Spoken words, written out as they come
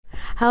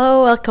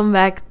Hello, welcome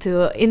back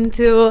to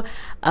Into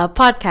a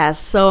Podcast.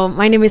 So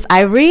my name is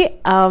Ivory.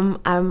 I'm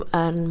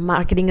a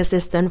marketing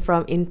assistant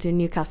from Into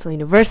Newcastle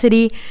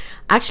University.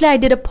 Actually, I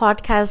did a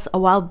podcast a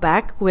while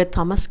back with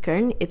Thomas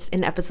Kern. It's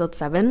in episode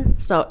 7.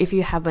 So if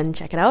you haven't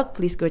checked it out,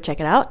 please go check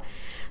it out.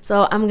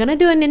 So I'm gonna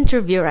do an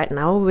interview right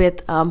now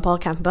with Paul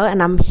Campbell,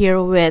 and I'm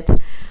here with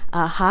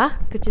Ha.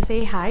 Could you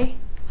say hi?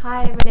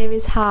 Hi, my name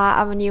is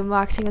Ha. I'm a new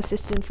marketing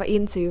assistant for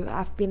Into.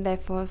 I've been there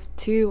for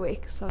 2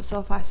 weeks,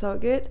 so far so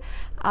good.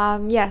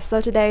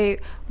 So today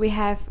we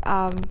have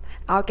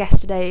our guest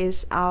today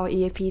is our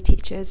EAP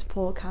teachers,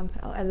 Paul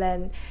Campbell. And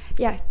then,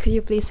 could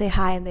you please say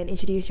hi and then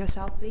introduce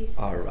yourself, please?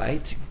 All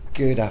right.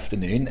 Good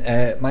afternoon.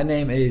 My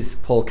name is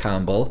Paul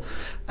Campbell,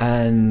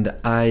 and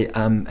I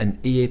am an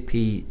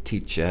EAP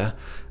teacher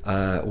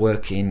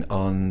working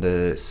on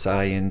the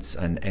science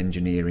and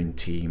engineering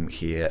team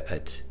here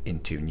at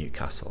Into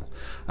Newcastle.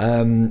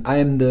 I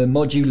am the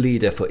module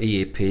leader for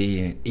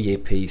EAP,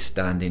 EAP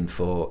standing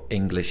for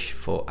English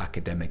for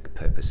Academic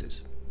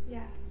Purposes.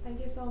 Yeah,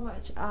 thank you so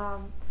much.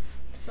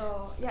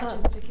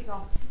 Just to kick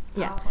off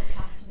our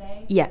podcast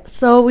today. Yeah,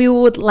 so we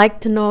would like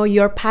to know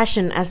your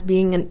passion as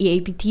being an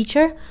EAP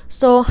teacher.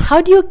 So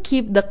how do you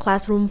keep the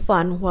classroom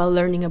fun while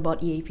learning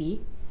about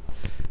EAP?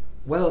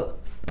 Well,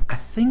 I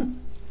think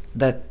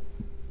that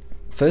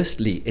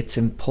firstly, it's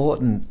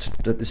important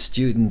that the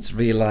students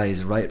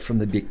realize right from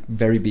the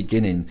very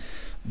beginning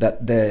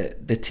that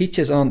the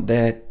teachers aren't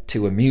there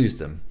to amuse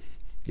them.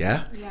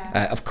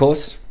 Of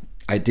course,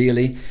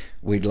 ideally,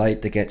 we'd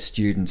like to get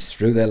students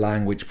through their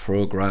language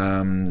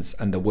programs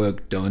and the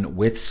work done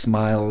with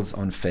smiles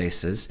on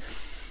faces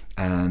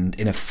and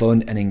in a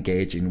fun and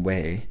engaging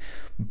way.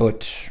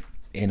 But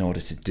in order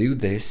to do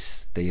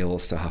this, they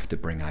also have to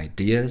bring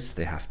ideas,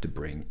 they have to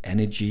bring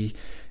energy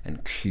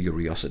and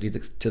curiosity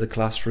to the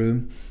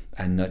classroom,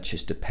 and not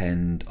just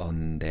depend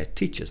on their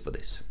teachers for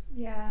this.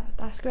 Yeah,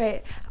 that's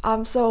great.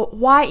 So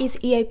why is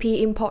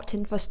EAP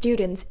important for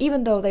students,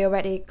 even though they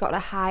already got a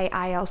high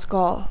IELTS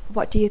score?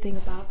 What do you think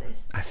about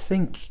this? I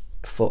think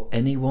for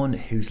anyone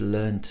who's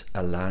learnt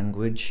a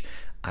language,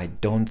 I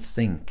don't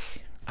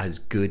think, as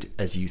good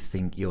as you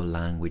think your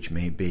language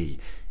may be,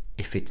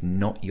 if it's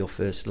not your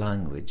first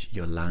language,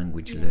 your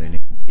language learning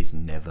is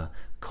never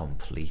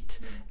complete,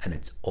 and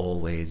it's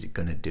always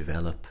going to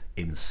develop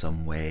in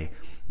some way.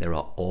 There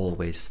are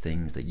always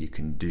things that you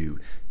can do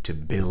to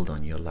build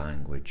on your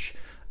language.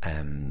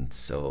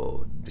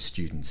 So the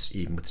students,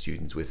 even with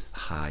students with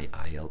high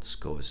IELTS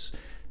scores,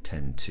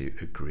 tend to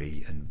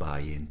agree and buy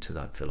into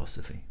that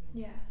philosophy.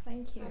 Yeah,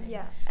 thank you.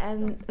 Yeah,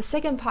 and the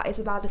second part is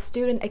about the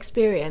student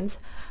experience.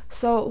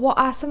 So what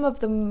are some of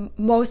the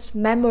most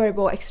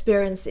memorable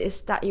experiences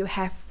that you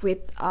have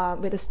with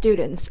the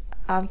students?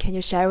 Can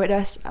you share with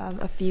us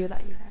a few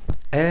that you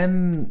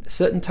have?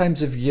 Certain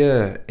times of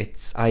year,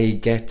 it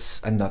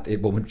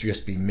won't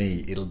just be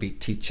me, it'll be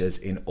teachers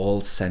in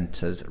all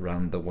centres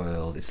around the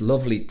world. It's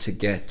lovely to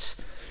get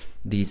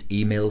these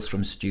emails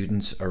from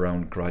students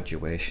around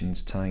graduation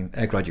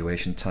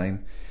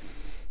time.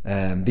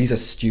 These are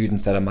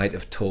students that I might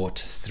have taught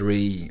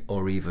 3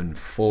 or even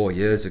 4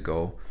 years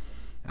ago,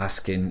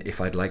 asking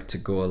if I'd like to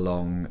go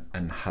along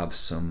and have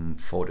some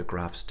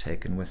photographs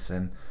taken with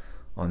them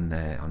on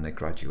their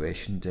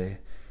graduation day.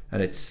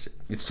 And it's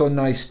so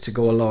nice to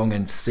go along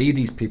and see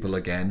these people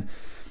again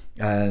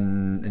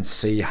and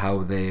see how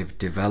they've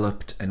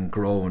developed and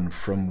grown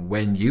from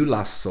when you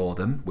last saw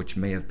them, which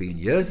may have been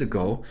years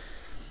ago,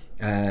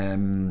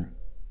 and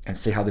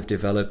see how they've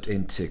developed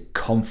into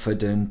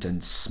confident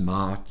and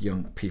smart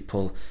young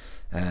people.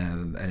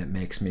 And it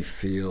makes me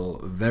feel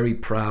very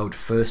proud,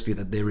 firstly,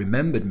 that they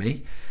remembered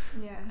me,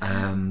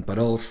 but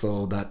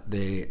also that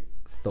they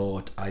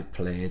thought I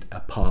played a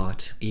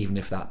part, even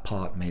if that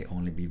part may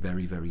only be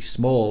very, very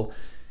small,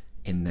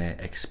 in their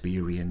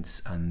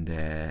experience and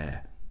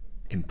their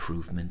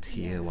improvement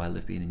here while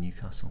they've been in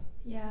Newcastle.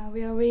 Yeah,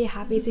 we are really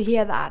happy to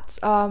hear that.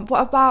 What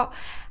about,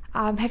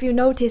 have you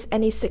noticed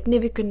any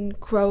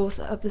significant growth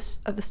of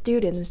the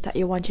students that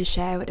you want to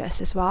share with us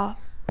as well?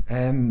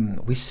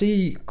 We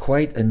see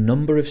quite a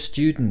number of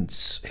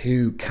students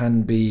who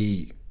can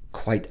be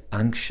quite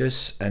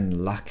anxious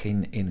and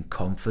lacking in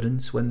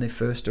confidence when they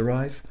first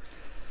arrive.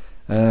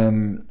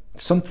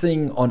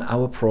 Something on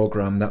our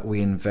program that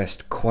we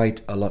invest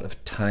quite a lot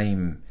of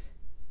time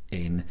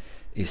in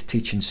is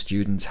teaching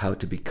students how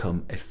to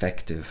become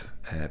effective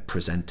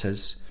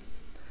presenters.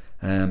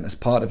 As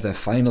part of their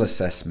final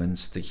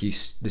assessments, the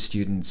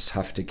students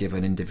have to give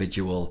an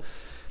individual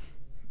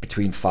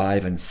between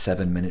 5 and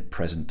 7 minute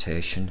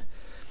presentation.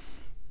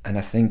 And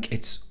I think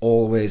it's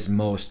always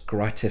most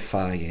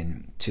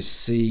gratifying to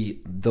see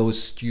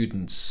those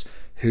students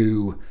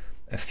who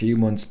a few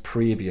months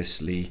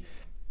previously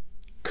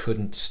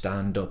couldn't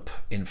stand up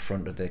in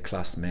front of their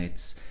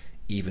classmates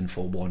even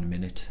for 1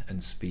 minute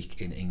and speak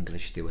in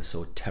English. They were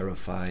so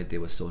terrified, they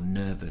were so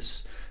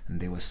nervous, and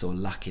they were so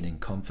lacking in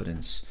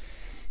confidence.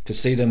 To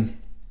see them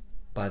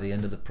by the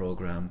end of the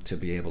program to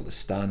be able to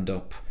stand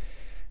up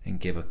and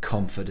give a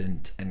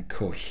confident and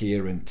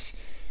coherent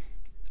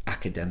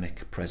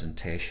academic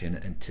presentation,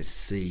 and to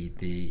see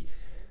the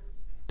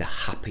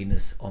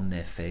happiness on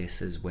their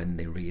faces when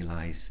they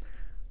realise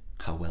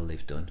how well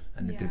they've done,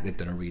 and they've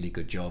done a really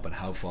good job, and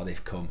how far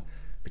they've come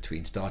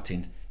between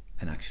starting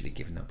and actually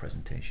giving that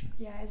presentation.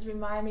 Yeah, it's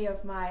remind me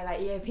of my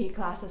like EAP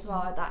class as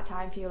well. At that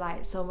time, feel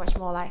like so much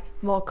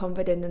more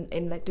confident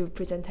in like do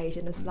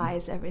presentation, the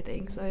slides,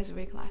 everything. So it's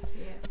really glad to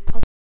hear.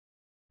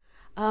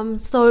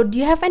 So do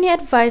you have any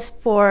advice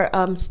for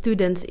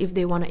students if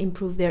they want to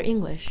improve their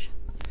English?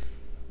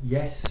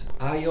 Yes,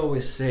 I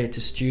always say to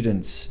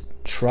students,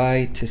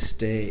 try to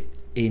stay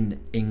in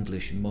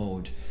English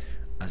mode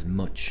as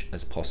much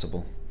as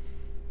possible.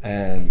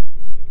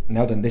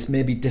 Now then, this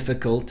may be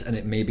difficult, and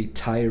it may be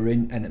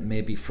tiring, and it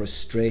may be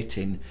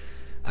frustrating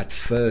at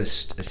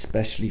first,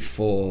 especially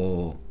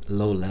for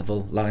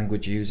low-level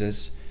language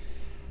users.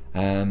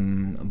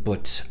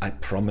 But I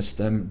promise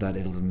them that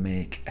it'll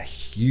make a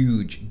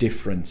huge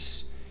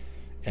difference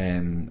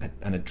and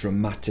a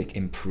dramatic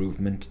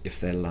improvement if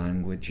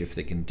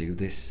they can do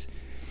this.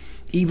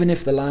 Even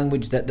if the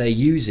language that they're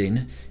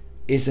using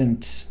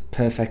isn't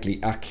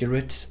perfectly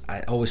accurate,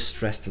 I always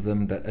stress to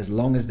them that as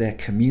long as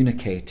they're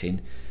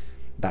communicating,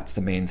 that's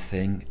the main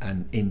thing,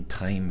 and in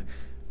time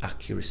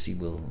accuracy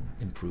will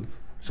improve.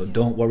 So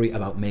don't worry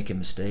about making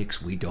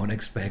mistakes. We don't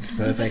expect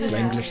perfect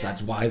English.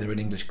 That's why they're in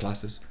English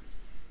classes.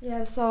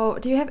 Yeah, so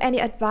do you have any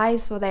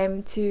advice for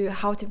them to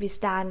how to be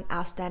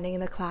outstanding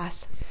in the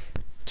class?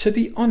 To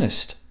be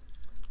honest,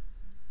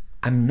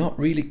 I'm not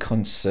really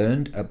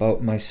concerned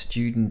about my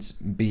students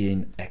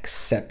being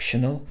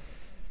exceptional,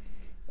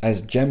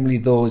 as generally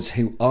those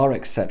who are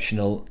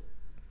exceptional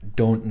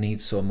don't need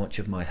so much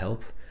of my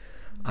help.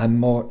 I'm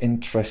more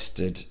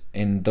interested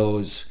in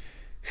those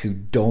who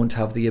don't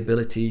have the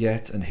ability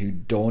yet and who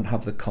don't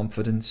have the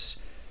confidence.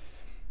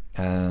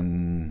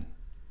 And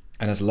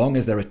as long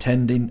as they're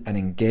attending and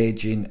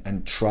engaging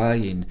and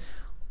trying,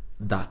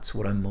 that's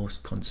what I'm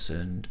most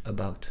concerned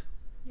about.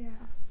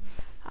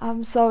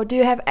 Yeah. So do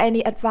you have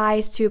any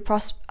advice to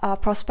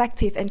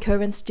prospective and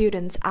current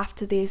students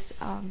after this?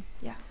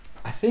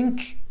 I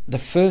think the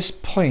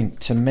first point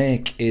to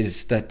make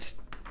is that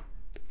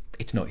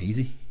it's not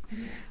easy.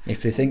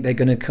 If they think they're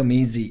going to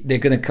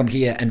come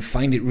here and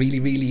find it really,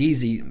 really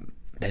easy,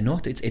 they're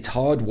not. It's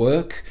hard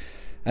work.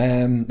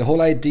 The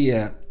whole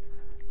idea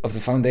of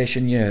the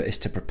foundation year is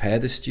to prepare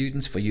the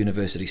students for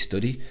university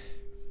study,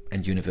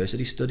 and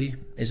university study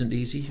isn't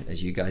easy,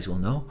 as you guys will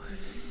know.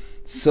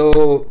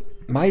 So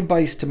my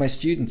advice to my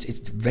students is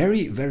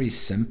very, very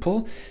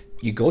simple.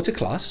 You go to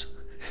class,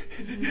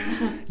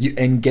 you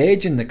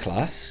engage in the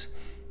class.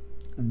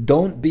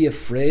 Don't be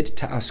afraid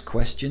to ask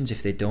questions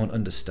if they don't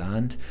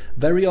understand.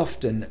 Very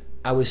often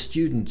our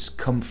students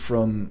come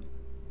from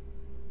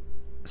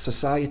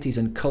societies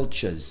and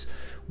cultures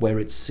where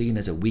it's seen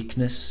as a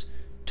weakness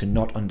to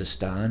not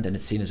understand, and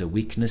it's seen as a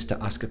weakness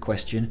to ask a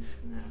question.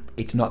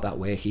 It's not that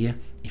way here.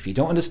 If you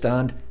don't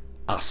understand,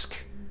 ask,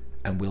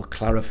 and we'll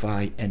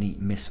clarify any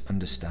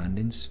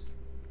misunderstandings.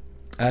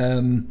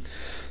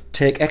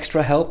 Take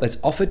extra help that's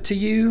offered to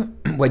you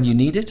when you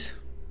need it,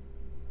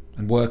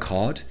 and work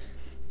hard.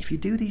 If you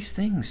do these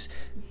things,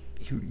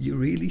 you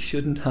really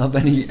shouldn't have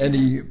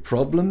any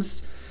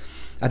problems.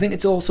 I think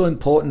it's also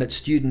important that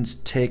students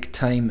take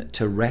time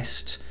to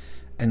rest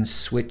and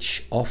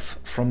switch off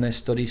from their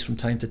studies from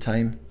time to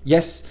time.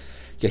 Yes,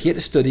 you're here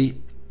to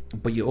study,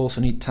 but you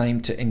also need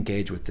time to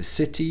engage with the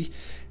city,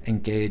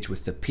 engage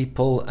with the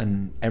people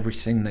and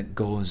everything that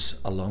goes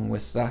along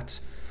with that.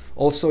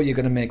 Also, you're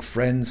going to make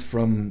friends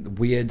from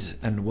weird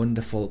and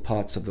wonderful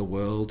parts of the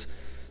world,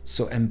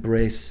 so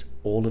embrace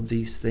all of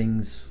these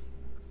things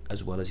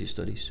as well as your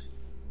studies.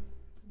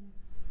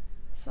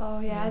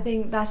 So I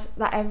think that's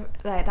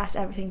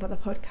everything for the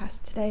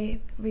podcast today.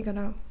 We're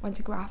gonna want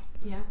to wrap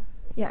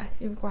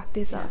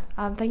this up.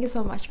 Thank you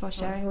so much for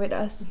sharing with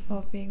us,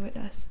 for being with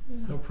us.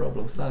 No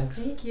problem.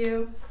 Thanks. Thank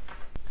you.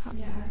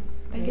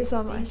 Thank you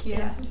so much. Thank you.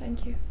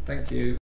 Thank you. Thank you.